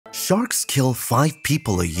Sharks kill 5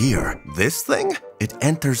 people a year. This thing? It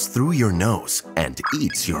enters through your nose and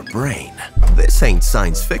eats your brain. This ain't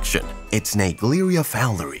science fiction. It's Naegleria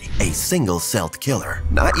fowleri, a single-celled killer.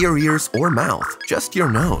 Not your ears or mouth, just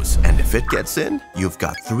your nose. And if it gets in, you've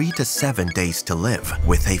got 3 to 7 days to live,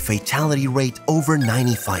 with a fatality rate over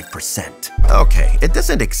 95%. Okay, it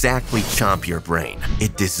doesn't exactly chomp your brain.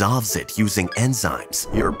 It dissolves it using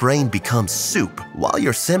enzymes. Your brain becomes soup, while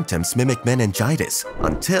your symptoms mimic meningitis,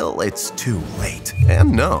 until it's too late.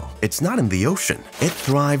 And no, it's not in the ocean. It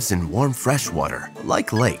thrives in warm freshwater,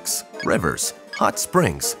 like lakes, rivers, hot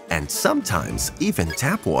springs, and sometimes even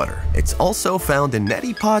tap water. It's also found in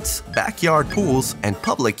neti pots, backyard pools, and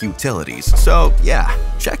public utilities. So yeah,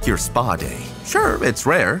 check your spa day. Sure, it's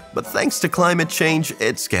rare, but thanks to climate change,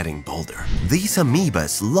 it's getting bolder. These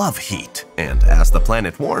amoebas love heat, and as the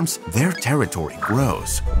planet warms, their territory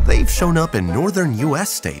grows. They've shown up in northern US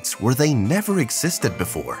states where they never existed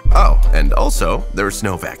before. Oh, and also, there's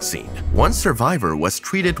no vaccine. One survivor was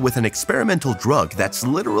treated with an experimental drug that's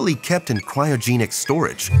literally kept in cryogenic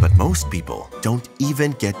storage, but most people don't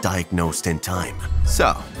even get diagnosed in time.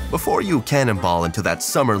 So, before you cannonball into that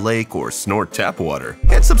summer lake or snort tap water,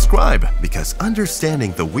 hit subscribe, because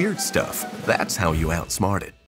understanding the weird stuff, that's how you outsmart it.